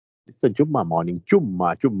It's a Jummah morning.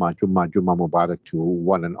 Jummah Mubarak to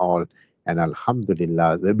one and all. And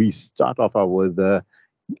Alhamdulillah, we start off with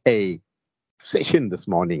a session this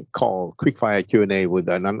morning called Quickfire Q&A with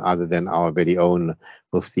none other than our very own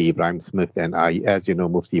Mufti Ebrahim Smith. And as you know,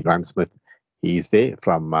 Mufti Ebrahim Smith, he's there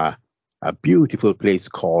from a beautiful place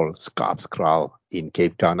called Skarpskraal in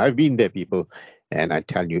Cape Town. I've been there, people, and I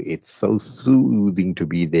tell you, it's so soothing to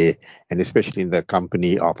be there, and especially in the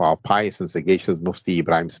company of our pious and sagacious Mufti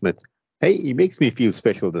Ebrahim Smith. Hey, he makes me feel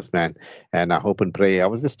special, this man, and I hope and pray. I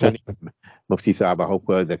was just telling him, Mufti Saab, I hope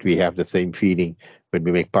that we have the same feeling when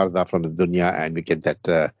we make parda from the dunya and we get that,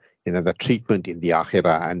 the treatment in the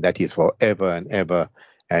akhirah, and that is forever and ever,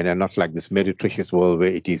 and not like this meretricious world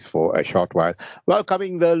where it is for a short while.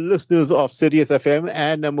 Welcoming the listeners of Sirius FM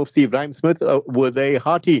and Mufti Ebrahim Smith with a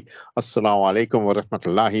hearty Assalamu alaikum wa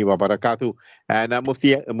rahmatullahi wa barakatuh. And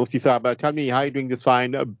Mufti Saab, tell me, how are you doing this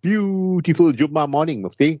fine, beautiful Jummah morning,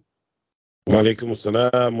 Mufti? Wa alaikum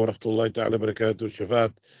assalam wa rahmatullahi ta'ala barakatuh,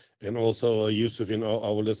 Shafat, and also Yusuf and all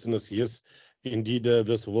our listeners. Yes, indeed,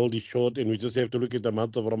 this world is short, and we just have to look at the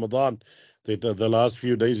month of Ramadan, that the last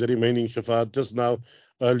few days remaining, Shafat. Just now,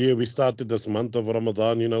 earlier, we started this month of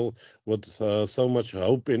Ramadan, with so much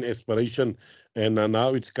hope and aspiration, and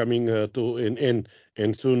now it's coming to an end,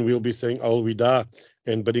 and soon we'll be saying Al-Wida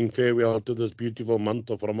and bidding farewell to this beautiful month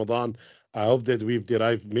of Ramadan. I hope that we've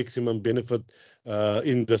derived maximum benefit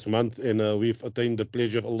in this month, and we've attained the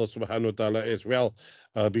pleasure of Allah subhanahu wa ta'ala as well,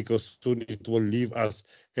 because soon it will leave us,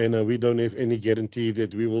 and we don't have any guarantee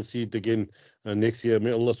that we will see it again next year.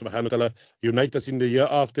 May Allah subhanahu wa ta'ala unite us in the year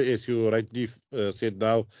after, as you rightly said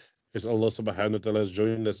now, as Allah subhanahu wa ta'ala has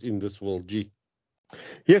joined us in this world.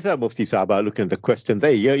 Yes, sir, Mufti Saba, look at the question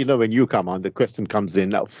there. Yeah, when you come on, the question comes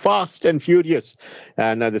in fast and furious.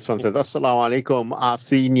 And this one says, Assalamu alaikum, are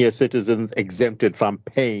senior citizens exempted from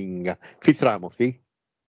paying fitrah, Mufti?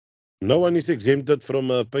 No one is exempted from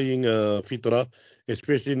paying fitrah,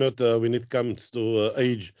 especially not when it comes to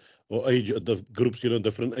age or age the groups,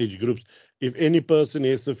 different age groups. If any person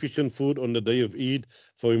has sufficient food on the day of Eid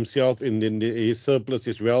for himself and then there is surplus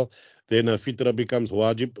as well, then fitrah becomes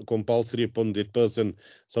wajib, compulsory upon that person.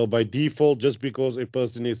 So by default, just because a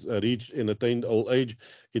person is reached and attained old age,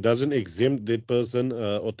 it doesn't exempt that person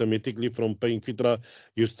automatically from paying fitrah.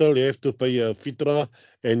 You still have to pay fitrah,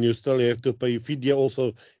 and you still have to pay fidya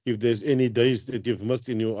also if there's any days that you've missed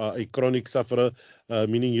and you are a chronic sufferer,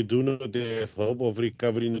 meaning you do not have hope of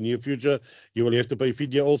recovery in the near future. You will have to pay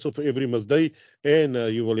fidya also for every missed day, and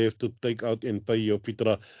you will have to take out and pay your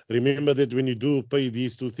fitrah. Remember that when you do pay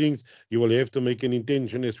these two things, you will have to make an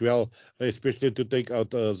intention as well, especially to take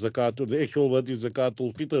out zakat. The actual word is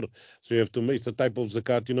zakatul fitr. So you have to make, it's a type of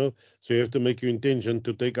zakat, So you have to make your intention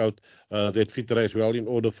to take out that fitr as well in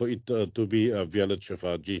order for it to be valid,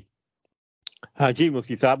 Shafaji. Haji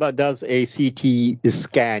Mufti Saba, does a CT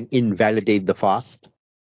scan invalidate the fast?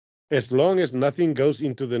 As long as nothing goes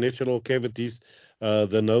into the natural cavities,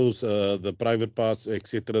 the nose, the private parts,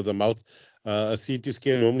 etc., the mouth, a CT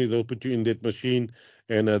scan, normally they'll put you in that machine,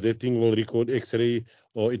 and that thing will record X-ray,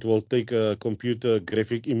 or it will take computer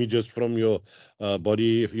graphic images from your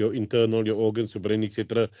body, your internal, your organs, your brain,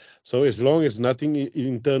 etc. So as long as nothing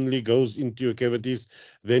internally goes into your cavities,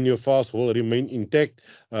 then your fast will remain intact.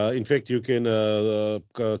 In fact, you can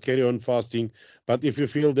carry on fasting. But if you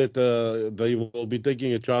feel that they will be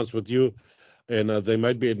taking a chance with you, and they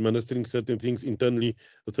might be administering certain things internally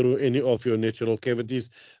through any of your natural cavities,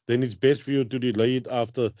 then it's best for you to delay it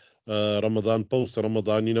after Ramadan,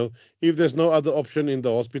 post-Ramadan, If there's no other option in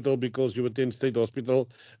the hospital because you attend state hospital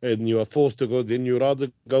and you are forced to go, then you rather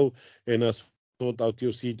go and sort out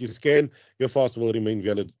your CT scan. Your fast will remain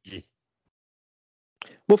valid, G.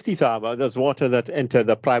 Mufti Saba, does water that enter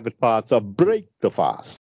the private parts break the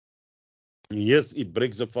fast? Yes, it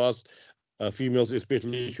breaks the fast. Females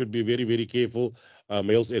especially should be very, very careful.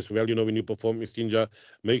 Males as well, when you perform istinja,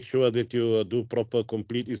 make sure that you do proper,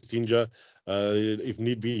 complete istinja. If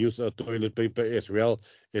need be, use toilet paper as well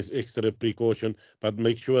as extra precaution. But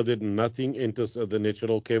make sure that nothing enters the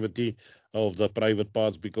natural cavity of the private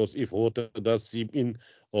parts, because if water does seep in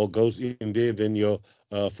or goes in there, then your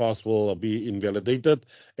fast will be invalidated,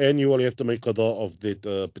 and you will have to make qada of that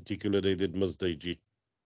particular day, that missed day, G.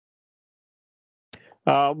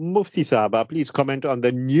 Mufti Saba, please comment on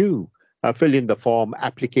the new fill in the form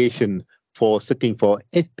application for sitting for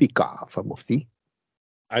Epica for Mufti.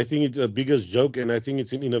 I think it's a biggest joke, and I think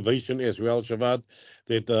it's an innovation as well, Shavad,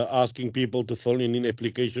 that asking people to fill in an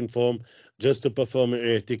application form just to perform an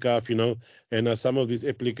i'tikaf, and some of these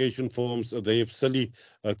application forms, they have silly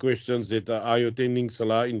questions that are you attending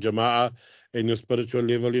Salah in Jama'ah, and your spiritual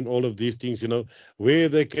level in all of these things, where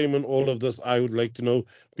they came in all of this. I would like to know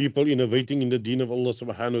people innovating in the deen of Allah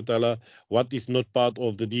subhanahu wa ta'ala, what is not part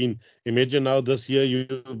of the deen. Imagine now this year you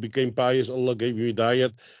became pious, Allah gave you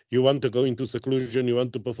diet, you want to go into seclusion, you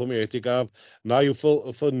want to perform i'tikaf, now you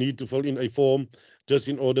need to fill in a form just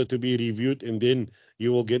in order to be reviewed, and then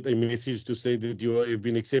you will get a message to say that you have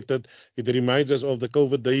been accepted. It reminds us of the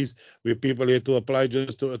COVID days where people had to apply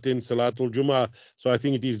just to attend Salatul Jummah. So I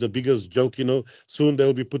think it is the biggest joke, Soon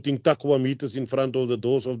they'll be putting taqwa meters in front of the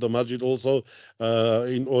doors of the masjid also,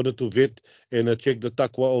 in order to vet and check the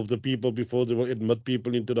taqwa of the people before they will admit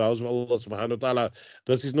people into the house of Allah subhanahu wa ta'ala.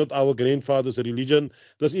 This is not our grandfather's religion.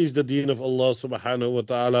 This is the deen of Allah subhanahu wa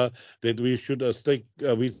ta'ala, that we should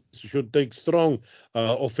take strong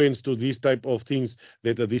offense to these type of things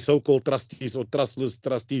that the so-called trustees or trustless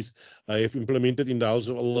trustees have implemented in the house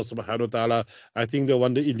of Allah subhanahu wa ta'ala. I think they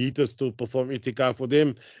want the elitists to perform itikaf for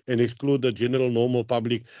them and exclude the general normal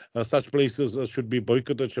public. Such places should be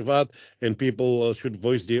boycotted, Shafat, and people should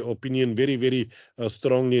voice their opinion very, very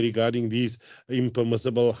strongly regarding these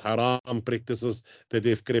impermissible haram practices that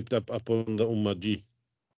have crept up upon the Ummah.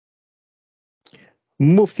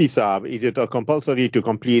 Mufti Saab, is it compulsory to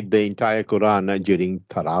complete the entire Quran during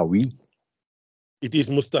Taraweeh? It is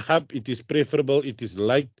mustahab, it is preferable, it is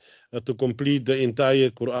liked to complete the entire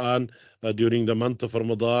Quran during the month of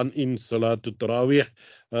Ramadan in Salatul Taraweeh.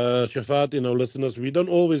 Shafat, our listeners, we don't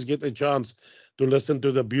always get a chance to listen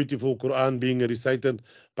to the beautiful Quran being recited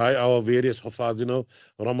by our various Hufaz.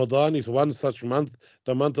 Ramadan is one such month,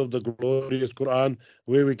 the month of the glorious Quran,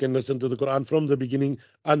 where we can listen to the Quran from the beginning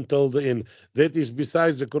until the end. That is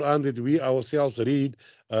besides the Quran that we ourselves read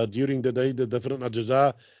during the day, the different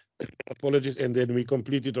ajza, apologies, and then we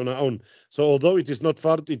complete it on our own. So although it is not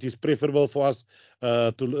fard, it is preferable for us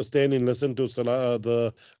to stand and listen to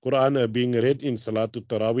the Quran being read in Salatul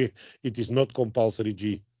Taraweeh. It is not compulsory,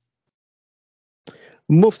 G.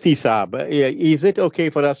 Mufti Saab, is it okay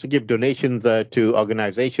for us to give donations to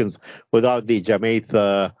organizations without the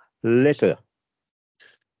Jamaat letter?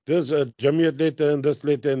 There's a Jamiat letter and this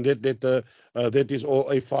letter and that letter. That is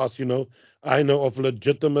all a farce, I know of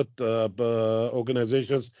legitimate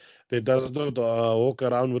organizations that does not walk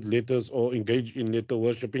around with letters or engage in letter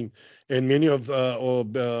worshipping. And many of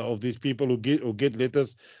these people who get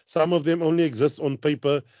letters, some of them only exist on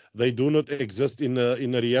paper. They do not exist in a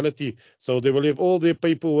reality. So they will have all their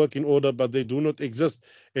paperwork in order, but they do not exist.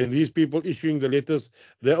 And these people issuing the letters,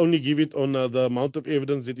 they only give it on the amount of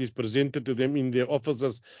evidence that is presented to them in their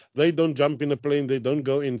offices. They don't jump in a plane. They don't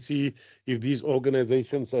go and see if these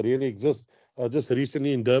organizations really exist. Just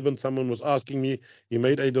recently in Durban, someone was asking me, he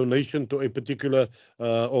made a donation to a particular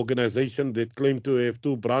organization that claimed to have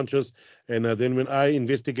 2 branches. And then when I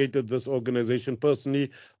investigated this organization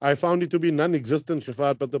personally, I found it to be non-existent,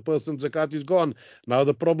 Shafat, but the person's zakat is gone. Now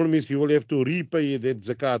the problem is you will have to repay that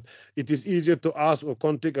zakat. It is easier to ask or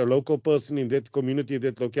contact a local person in that community,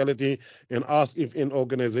 that locality, and ask if an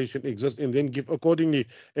organization exists and then give accordingly.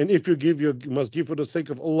 And if you give, you must give for the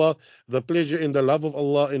sake of Allah, the pleasure and the love of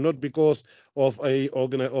Allah, and not because of an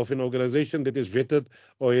organization that is vetted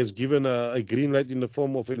or has given a green light in the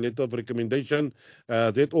form of a letter of recommendation.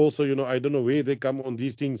 That also, I don't know where they come on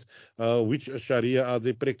these things. Which Sharia are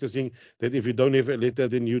they practicing? That if you don't have a letter,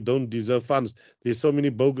 then you don't deserve funds. There's so many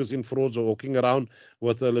bogus and frauds walking around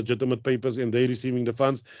with legitimate papers, and they're receiving the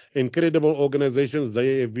funds. Incredible organizations,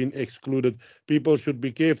 they have been excluded. People should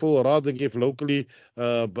be careful, rather give locally,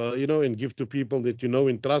 and give to people that you know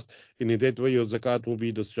and trust, and in that way your zakat will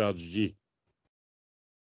be discharged. G.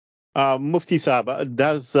 Mufti Saab,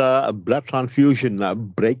 does blood transfusion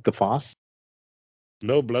break the fast?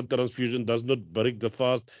 No, blood transfusion does not break the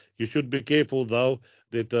fast. You should be careful, though,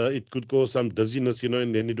 that it could cause some dizziness,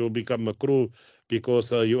 and then it will become makruh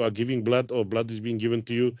because you are giving blood or blood is being given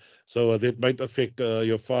to you. So that might affect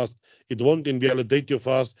your fast. It won't invalidate your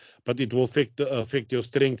fast, but it will affect your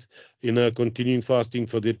strength in continuing fasting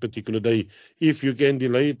for that particular day. If you can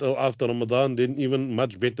delay it till after Ramadan, then even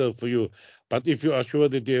much better for you. But if you are sure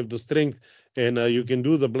that you have the strength and you can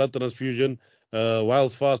do the blood transfusion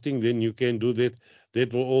whilst fasting, then you can do that.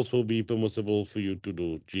 That will also be permissible for you to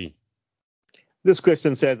do. G. This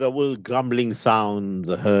question says, will grumbling sounds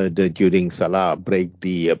heard during Salah break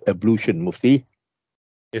the ablution, Mufti?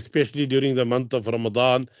 Especially during the month of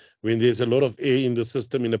Ramadan, when there's a lot of air in the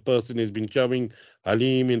system and a person has been chowing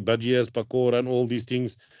halim and bhajiyas, pakora and all these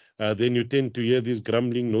things, then you tend to hear these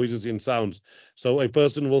grumbling noises and sounds. So a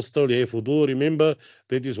person will still have wudu. Remember,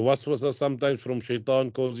 that is waswasa sometimes from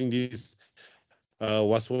shaitan causing these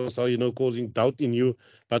waswasa, causing doubt in you.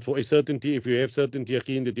 But for a certainty, if you have certainty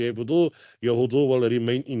yaqeen that you have wudu, your wudu will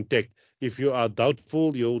remain intact. If you are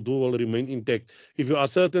doubtful, your wudu will remain intact. If you are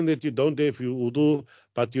certain that you don't have your wudu,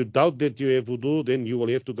 but you doubt that you have wudu, then you will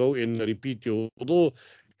have to go and repeat your wudu.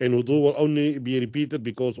 And wudu will only be repeated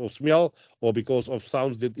because of smell or because of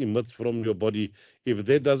sounds that emits from your body. If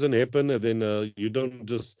that doesn't happen, then you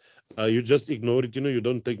just ignore it. You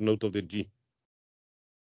don't take note of that. G.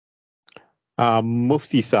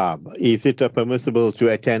 Mufti Saab, is it permissible to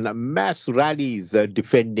attend mass rallies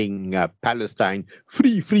defending Palestine,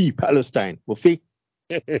 free Palestine? Mufti?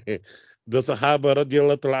 The Sahaba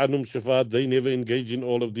radiallahu ta'ala anhum Shafat, they never engage in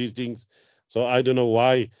all of these things. So I don't know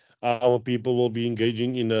why our people will be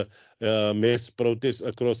engaging in a mass protest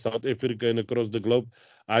across South Africa and across the globe.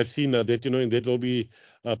 I've seen that, and that will be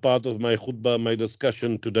part of my khutbah, my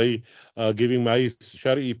discussion today, giving my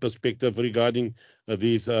Shari perspective regarding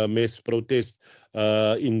these mass protests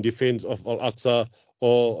in defense of Al-Aqsa,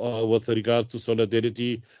 or with regards to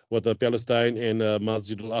solidarity with Palestine and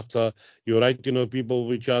Masjid al-Aqsa. You're right, people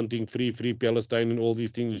will be chanting free Palestine and all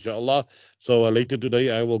these things, inshallah. So later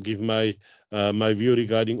today, I will give my view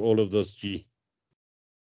regarding all of this, G.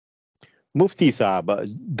 Mufti Saab,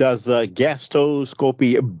 does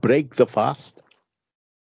gastroscopy break the fast?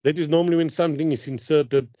 That is normally when something is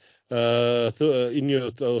inserted through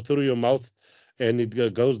your mouth, and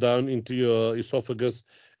it goes down into your esophagus,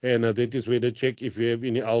 and that is where they check if you have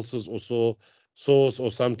any ulcers or sores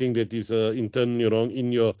or something that is internally wrong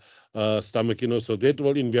in your stomach. So that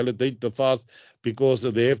will invalidate the fast, because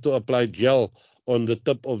they have to apply gel on the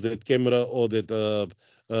tip of that camera or that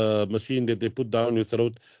machine that they put down your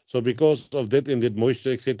throat. So because of that and that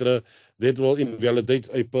moisture, etc., that will invalidate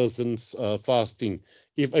a person's fasting.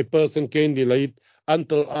 If a person can delay it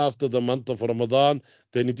until after the month of Ramadan,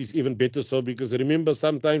 then it is even better so, because remember,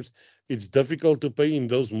 sometimes it's difficult to pay in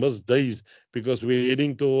those missed days, because we're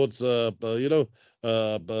heading towards different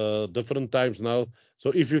times now. So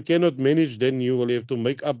if you cannot manage, then you will have to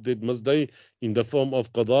make up that missed day in the form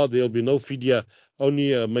of qada. There will be no fidya,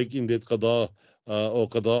 only making that qada or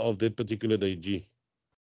qada of that particular day. G.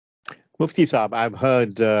 Mufti Saab, I've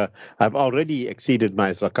heard I've already exceeded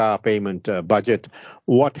my zakah payment budget.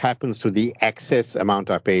 What happens to the excess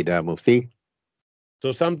amount I paid, Mufti?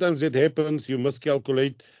 So sometimes it happens, you must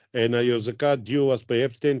calculate, and your zakat due was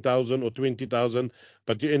perhaps 10,000 or 20,000,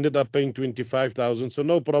 but you ended up paying 25,000. So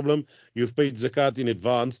no problem, you've paid zakat in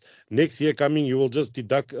advance. Next year coming, you will just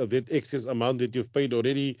deduct that excess amount that you've paid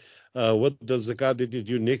already with the zakat that is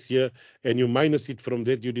due next year, and you minus it from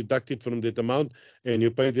that, you deduct it from that amount, and you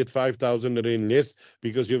pay that 5,000 rand less,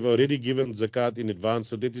 because you've already given zakat in advance.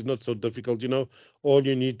 So that is not so difficult. All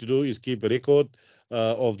you need to do is keep a record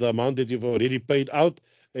of the amount that you've already paid out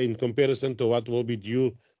in comparison to what will be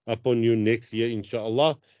due upon you next year,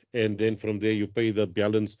 inshallah. And then from there, you pay the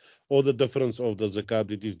balance or the difference of the zakat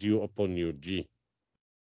that is due upon you. G.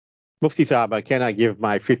 Mufti Saab, can I give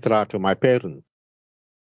my fitrah to my parents?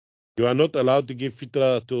 You are not allowed to give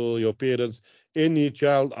fitrah to your parents. Any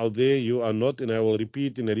child out there, you are not, and I will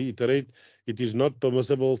repeat and reiterate, it is not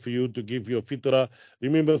permissible for you to give your fitrah.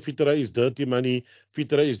 Remember, fitrah is dirty money.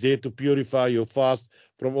 Fitrah is there to purify your fast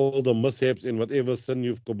from all the mishaps and whatever sin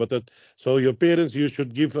you've committed. So your parents, you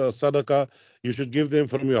should give sadaqah. You should give them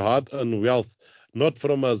from your hard-earned wealth, not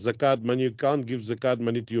from a zakat money. You can't give zakat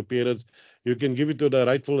money to your parents. You can give it to the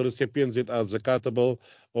rightful recipients that are zakatable,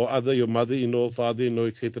 or other your mother-in-law, father-in-law,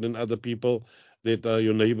 etc., and other people that are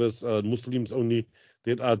your neighbors, Muslims only,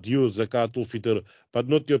 that are due zakatul fitr, but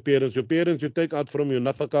not your parents. Your parents, you take out from your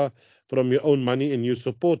nafaka, from your own money, and you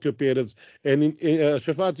support your parents. And in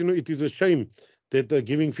Shafat, it is a shame that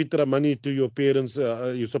giving fitra money to your parents,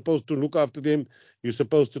 you're supposed to look after them, you're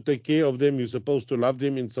supposed to take care of them, you're supposed to love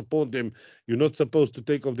them and support them. You're not supposed to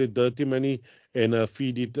take of their dirty money and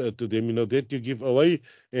feed it to them. That you give away,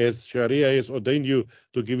 as Sharia has ordained you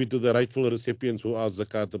to give it to the rightful recipients who are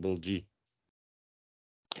zakatable. G.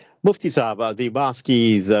 Mufti Saab, the mosque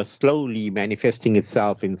is slowly manifesting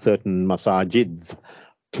itself in certain masajids.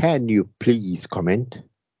 Can you please comment?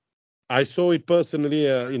 I saw it personally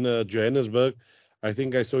in Johannesburg. I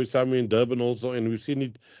think I saw it somewhere in Durban also, and we've seen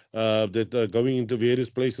it that going into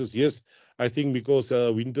various places. Yes, I think because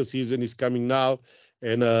winter season is coming now,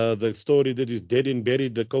 and the story that is dead and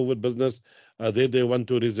buried, the COVID business, they want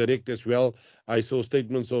to resurrect as well. I saw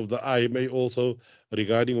statements of the IMA also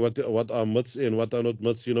regarding what are myths and what are not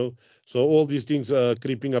myths. So all these things are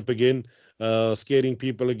creeping up again, scaring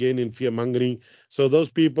people again, and fear mongering. So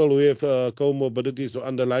those people who have comorbidities or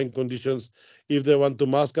underlying conditions, If they want to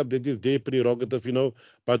mask up, that is their prerogative,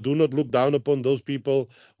 but do not look down upon those people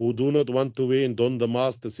who do not want to wear and don the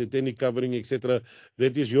mask, the satanic covering, etc.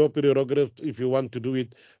 That is your prerogative if you want to do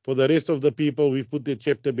it. For the rest of the people, we've put the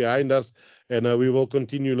chapter behind us, and we will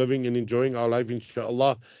continue living and enjoying our life,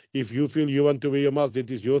 inshallah. If you feel you want to wear your mask, that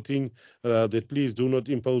is your thing. That please do not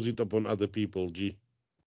impose it upon other people, G.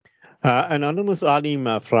 Anonymous Alim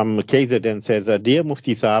from KZN says, Dear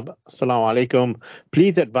Mufti Saab, Assalamu alaikum.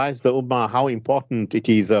 Please advise the Ummah how important it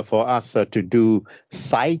is for us to do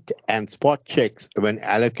site and spot checks when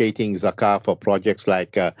allocating zakah for projects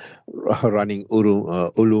like running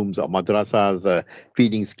ulums or madrasas,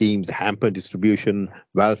 feeding schemes, hamper distribution,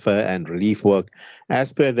 welfare and relief work.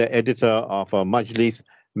 As per the editor of Majlis,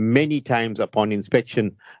 many times upon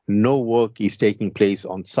inspection, no work is taking place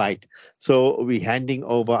on site. So we're handing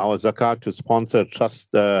over our zakat to sponsor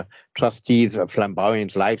trustees,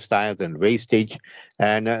 flamboyant lifestyles and wastage.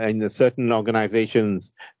 And in certain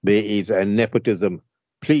organizations, there is a nepotism.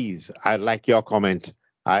 Please, I like your comments.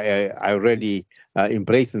 I really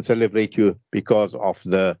embrace and celebrate you because of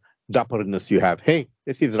the dapperness you have. Hey,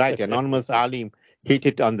 this is right. Anonymous Alim hit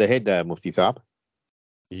it on the head, Mufti Saab.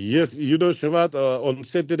 Yes, Shawat, on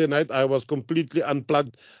Saturday night, I was completely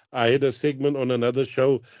unplugged. I had a segment on another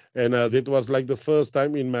show, and that was like the first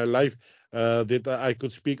time in my life that I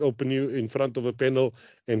could speak openly in front of a panel,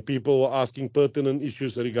 and people were asking pertinent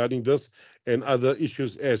issues regarding this and other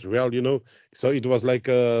issues as well. So it was like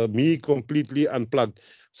me completely unplugged.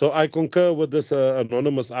 So I concur with this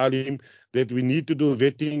anonymous alim that we need to do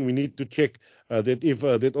vetting, we need to check that if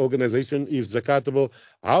that organization is zakatable,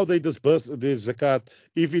 how they disperse their zakat,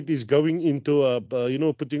 if it is going into,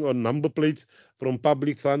 putting on number plates from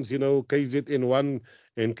public funds, KZN1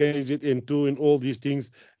 and KZN2 and all these things,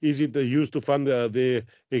 is it used to fund their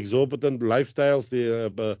exorbitant lifestyles,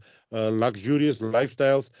 their luxurious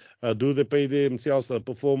lifestyles? Do they pay themselves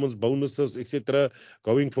performance bonuses, etc.,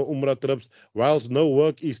 going for Umrah trips, whilst no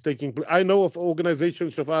work is taking place? I know of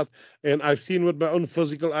organizations, Shafat, and I've seen with my own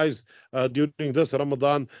physical eyes during this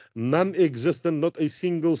Ramadan, non-existent, not a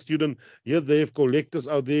single student. Yet they have collectors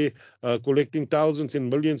out there collecting thousands and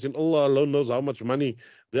millions, and Allah alone knows how much money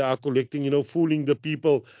they are collecting, fooling the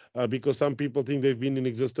people because some people think they've been in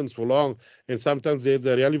existence for long, and sometimes they have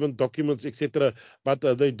the relevant documents, etc., but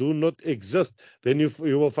they do not exist. Then you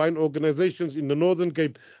will find organizations in the Northern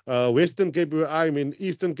Cape, Western Cape, where I'm in,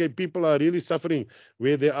 Eastern Cape, people are really suffering,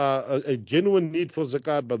 where there are a genuine need for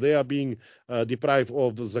zakat, but they are being deprived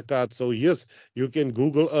of the zakat. So yes, you can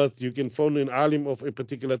Google Earth, you can phone an alim of a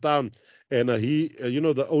particular town, and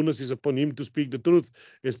the onus is upon him to speak the truth,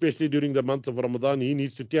 especially during the month of Ramadan. He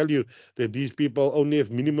needs to tell you that these people only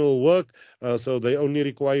have minimal work, so they only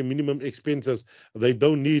require minimum expenses. They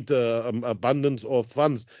don't need abundance of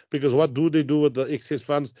funds, because what do they do with the excess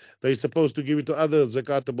funds? They're supposed to give it to other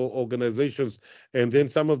zakatable organizations, and then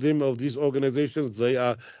some of these organizations, they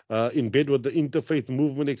are in bed with the interfaith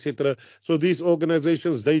movement, etc. So these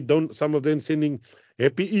organizations, some of them sending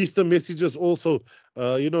Happy Easter messages also,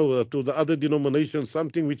 to the other denominations,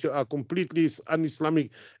 something which are completely un-Islamic,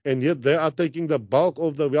 and yet they are taking the bulk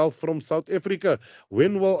of the wealth from South Africa.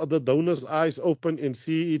 When will the donors' eyes open and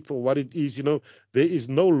see it for what it is? There is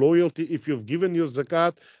no loyalty. If you've given your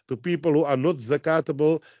zakat to people who are not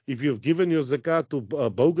zakatable, if you've given your zakat to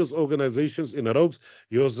bogus organizations in rogues,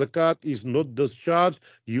 your zakat is not discharged.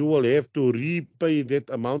 You will have to repay that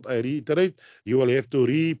amount. I reiterate, you will have to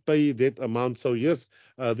repay that amount. So yes,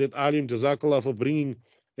 that alim, jazakallah for bringing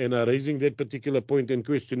and raising that particular point in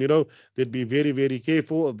question. They'd be very, very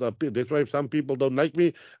careful. That's why some people don't like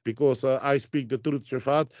me, because I speak the truth,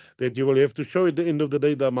 Shafat, that you will have to show at the end of the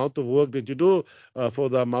day the amount of work that you do for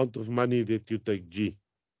the amount of money that you take. G.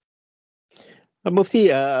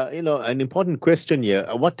 Mufti, an important question here.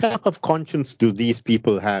 What type of conscience do these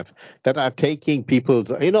people have that are taking people's,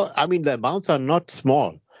 the amounts are not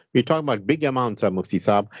small. We're talking about big amounts, Mufti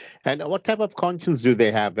Saab. And what type of conscience do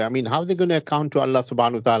they have? I mean, how are they going to account to Allah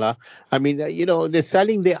subhanahu wa ta'ala? I mean, they're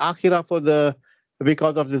selling their akhirah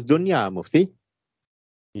because of this dunya, Mufti.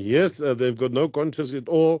 Yes, they've got no conscience at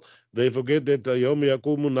all. They forget that يَوْمَ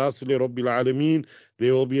يَقُومُ النَّاسُ لِرَبِّ الْعَالَمِينَ.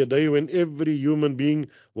 There will be a day when every human being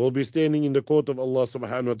will be standing in the court of Allah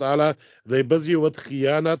subhanahu wa ta'ala. They're busy with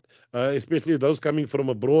khiyanat, especially those coming from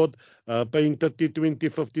abroad, paying 30, 20,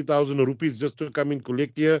 50,000 rupees just to come and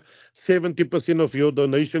collect here. 70% of your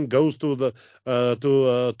donation goes to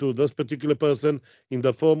to this particular person in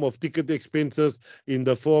the form of ticket expenses, in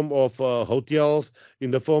the form of hotels,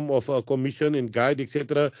 in the form of commission and guide,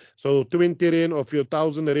 etc. So 20 rand of your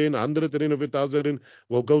 1,000 rand, 100 rand of 1,000 rand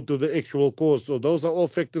will go to the actual cause. So those are all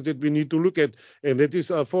factors that we need to look at, and that is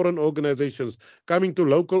foreign organizations. Coming to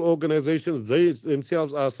local organizations, they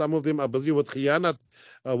themselves are, some of them are busy with khiyanat,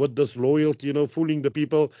 with disloyalty, fooling the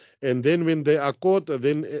people. And then when they are caught,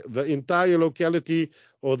 then the entire locality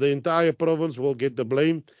or the entire province will get the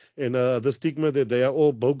blame and the stigma that they are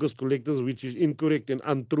all bogus collectors, which is incorrect and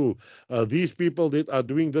untrue. These people that are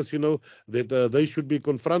doing this, that they should be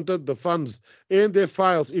confronted, the funds and their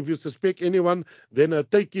files. If you suspect anyone, then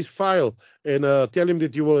take his file and tell him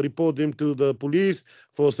that you will report them to the police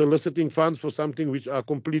for soliciting funds for something which are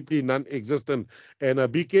completely non-existent.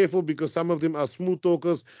 And be careful, because some of them are smooth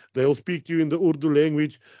talkers. They'll speak to you in the Urdu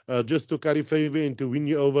language just to curry favor and to win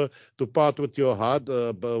you over, to part with your hard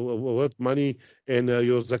worth money and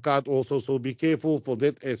your zakat also. So be careful for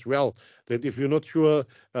that as well. That if you're not sure,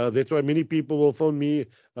 that's why many people will phone me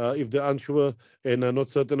if they're unsure and are not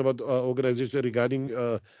certain about organization regarding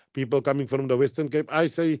people coming from the Western Cape. I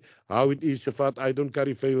say how it is, Shafat. I don't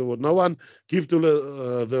carry favor with no one. Give to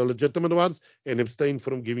the legitimate ones and abstain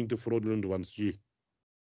from giving to fraudulent ones. Gee.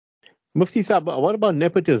 Mufti Saab, what about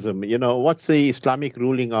nepotism? What's the Islamic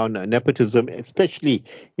ruling on nepotism, especially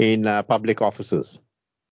in public offices?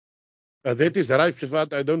 That is right,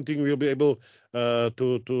 Shafat. I don't think we'll be able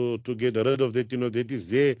to get rid of that. That is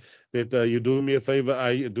there. That you do me a favor,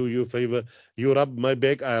 I do you a favor. You rub my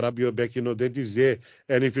back, I rub your back. That is there.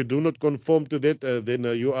 And if you do not conform to that, then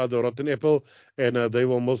you are the rotten apple, and they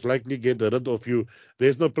will most likely get rid of you.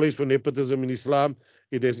 There's no place for nepotism in Islam.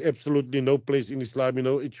 It has absolutely no place in Islam.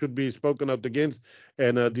 It should be spoken out against,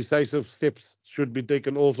 and decisive steps should be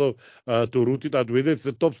taken also to root it out, whether it's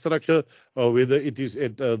the top structure or whether it is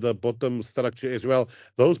at the bottom structure as well.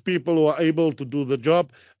 Those people who are able to do the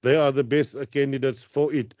job, they are the best candidates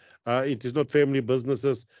for it. It is not family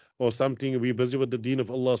businesses or something. We're busy with the deen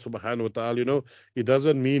of Allah subhanahu wa ta'ala. It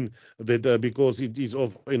doesn't mean that because it is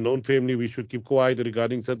of a known family, we should keep quiet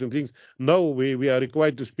regarding certain things. No, we are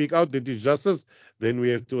required to speak out. That is justice. Then we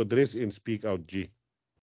have to address and speak out. G.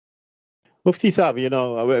 Mufti Saab,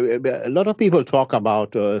 a lot of people talk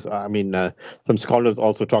about, some scholars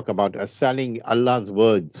also talk about selling Allah's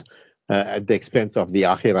words at the expense of the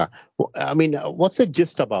Akhirah. What's the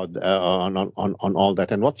gist about on all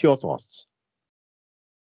that, and what's your thoughts?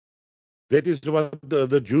 That is what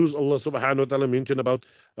the Jews, Allah subhanahu wa ta'ala mentioned about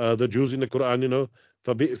the Jews in the Quran,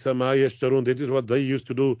 فَبِئْسَ مَا يَشْتَرُونَ. That is what they used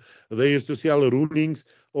to do. They used to sell rulings,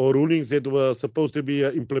 or rulings that were supposed to be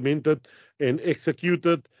implemented and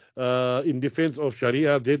executed in defense of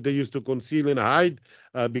Sharia, that they used to conceal and hide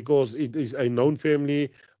because it is a known family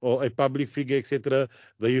or a public figure, etc.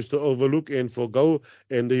 They used to overlook and forgo,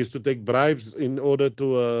 and they used to take bribes in order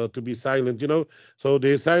to be silent. So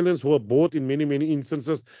their silence were bought in many, many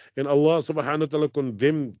instances, and Allah subhanahu wa ta'ala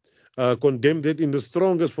condemned that in the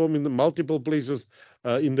strongest form in the multiple places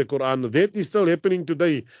in the Quran. That is still happening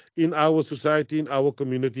today in our society, in our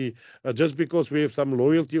community. Just because we have some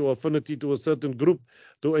loyalty or affinity to a certain group,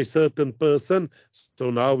 to a certain person, so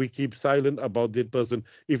now we keep silent about that person.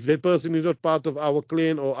 If that person is not part of our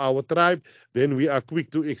clan or our tribe, then we are quick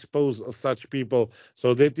to expose such people.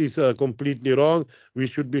 So that is completely wrong. We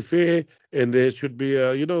should be fair, and there should be,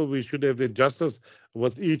 we should have the justice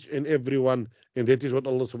with each and every one. And that is what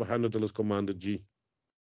Allah subhanahu wa ta'ala has commanded. G.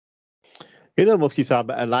 Mufti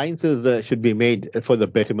Saab, alliances should be made for the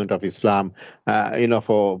betterment of Islam,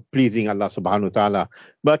 for pleasing Allah subhanahu wa ta'ala.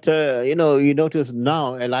 But, you notice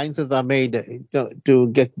now alliances are made to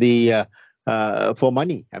get for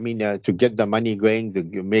money. To get the money going, to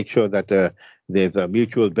make sure that there's a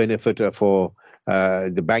mutual benefit for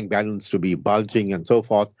the bank balance to be bulging and so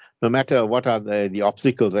forth, no matter what are the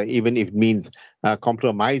obstacles, even if it means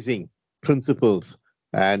compromising principles.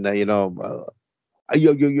 And,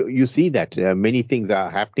 you see that many things are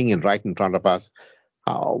happening and right in front of us.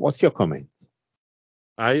 What's your comment?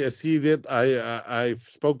 I see that. I've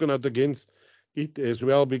spoken out against it as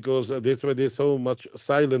well, because that's why there's so much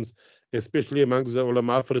silence, especially amongst the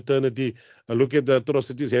ulama fraternity. Look at the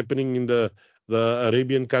atrocities happening in the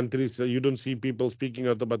Arabian countries. You don't see people speaking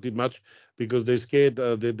out about it much because they're scared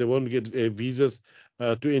that they won't get visas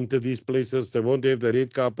to enter these places. They won't have the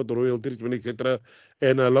red carpet, royal treatment, etc.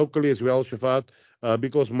 And locally as well, Shafat,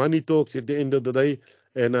 because money talks at the end of the day,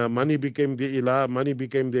 and money became the ilah, money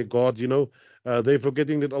became their god. They're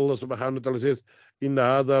forgetting that Allah subhanahu wa ta'ala says, Inna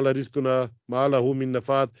hadha la rizquna ma lahu min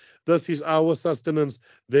nafad. This is our sustenance.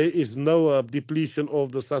 There is no depletion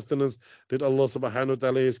of the sustenance that Allah subhanahu wa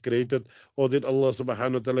ta'ala has created, or that Allah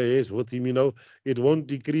subhanahu wa ta'ala has with him. It won't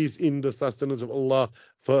decrease in the sustenance of Allah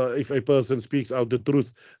for if a person speaks out the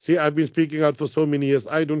truth. See, I've been speaking out for so many years.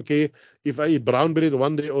 I don't care if I eat brown bread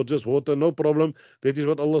one day or just water, no problem. That is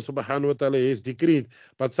what Allah subhanahu wa ta'ala has decreed.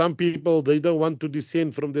 But some people, they don't want to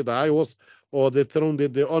descend from that high horse or the throne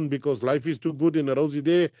that they're on, because life is too good and rosy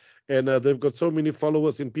there, and they've got so many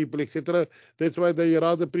followers and people, etc. That's why they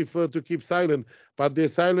rather prefer to keep silent. But their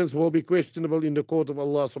silence will be questionable in the court of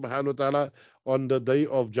Allah subhanahu wa ta'ala on the day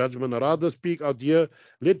of judgment. Rather speak out here.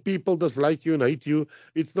 Let people dislike you and hate you.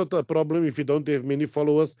 It's not a problem if you don't have many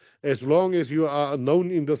followers. As long as you are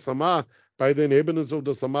known in the Sama by the inhabitants of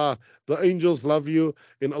the Sama, the angels love you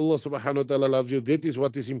and Allah subhanahu wa ta'ala loves you. That is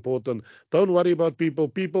what is important. Don't worry about people.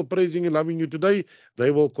 People praising and loving you today, they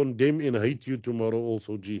will condemn and hate you tomorrow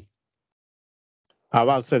also, G.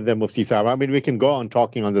 Well said there, Mufti Saab. I mean, we can go on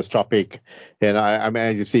talking on this topic. I mean,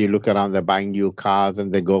 as you see, you look around, they're buying new cars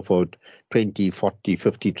and they go for 20, 40,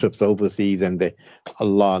 50 trips overseas. And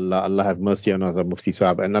Allah have mercy on us, Mufti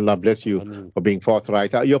Saab. And Allah bless you Ameen. for being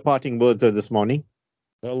forthright. Your parting words this morning?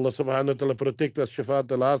 Allah subhanahu wa ta'ala protect us, Shafaat,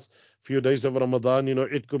 the last few days of Ramadan,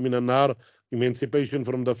 itkum min nar, emancipation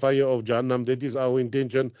from the fire of Jahannam. That is our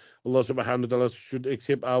intention. Allah subhanahu wa ta'ala should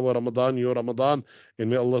accept our Ramadan, your Ramadan,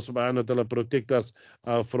 and may Allah subhanahu wa ta'ala protect us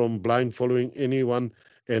from blind following anyone,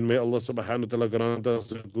 and may Allah subhanahu wa ta'ala grant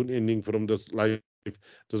us a good ending from this life.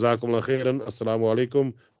 Jazakumullah khairan. Assalamu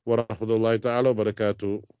alaikum wa rahmatullahi ta'ala wa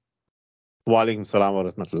barakatuh. Wa alaikum salam wa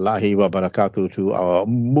rahmatullahi wa barakatuh to our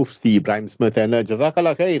Mufti Ebrahim Smith, and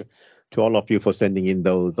Jazakallah khair to all of you for sending in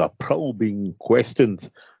those probing questions.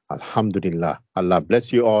 Alhamdulillah. Allah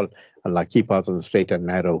bless you all. Allah keep us on the straight and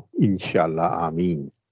narrow. Inshallah. Ameen.